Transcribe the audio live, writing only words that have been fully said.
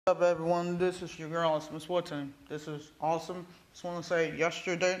What's up, everyone? This is your girl, Awesome Sports, and this is awesome. Just want to say,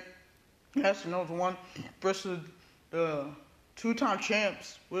 yesterday, Nationals won versus the two-time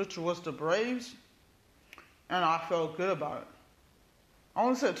champs, which was the Braves, and I felt good about it. I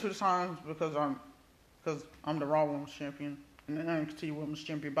only said two times because I'm the Raw Women's Champion and the NXT Women's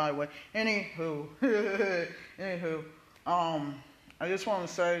Champion, by the way. Anywho, I just want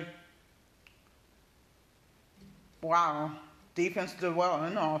to say, wow. Defense did well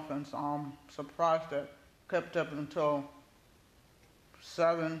in the offense. I'm surprised that kept up until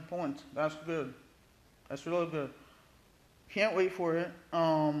 7 points. That's good. That's really good. Can't wait for it.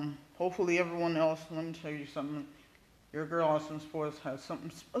 Hopefully everyone else. Let me tell you something. Your girl Awesome Sports has something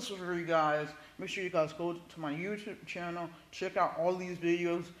special for you guys. Make sure you guys go to my YouTube channel. Check out all these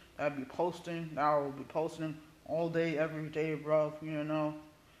videos that I will be posting all day, every day, bro.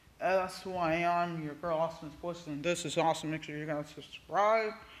 That's who I am, your girl Awesome Sports, and this is awesome. Make sure you guys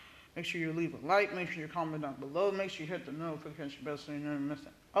subscribe. Make sure you leave a like. Make sure you comment down below. Make sure you hit the notification bell so you never miss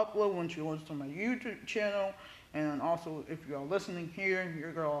an upload once you listen to my YouTube channel. And also, if you are listening here,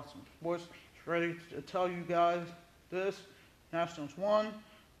 your girl Awesome Sports is ready to tell you guys this. Nationals won.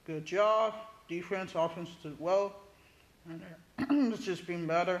 Good job. Defense, offense did well. And it's just being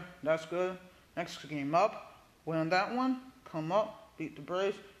better. That's good. Next game up. Win that one. Come up. Beat the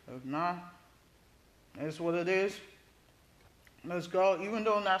Braves. If not, it's what it is. Let's go. Even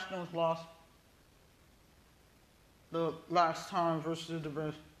though Nationals lost the last time versus the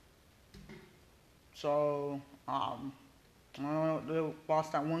Braves. So, I don't know, they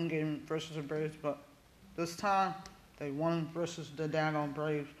lost that one game versus the Braves, but this time they won versus the daggone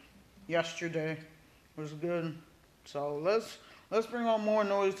Braves. Yesterday was good. So let's bring on more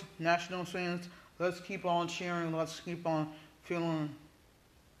noise, Nationals fans. Let's keep on cheering. Let's keep on feeling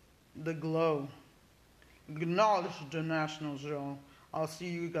the glow. Acknowledge the Nationals, y'all. I'll see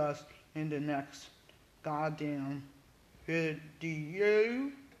you guys in the next goddamn video.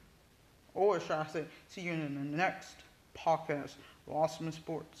 Or should I say, see you in the next podcast of Awesome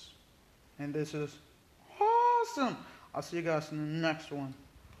Sports. And this is awesome. I'll see you guys in the next one.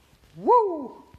 Woo!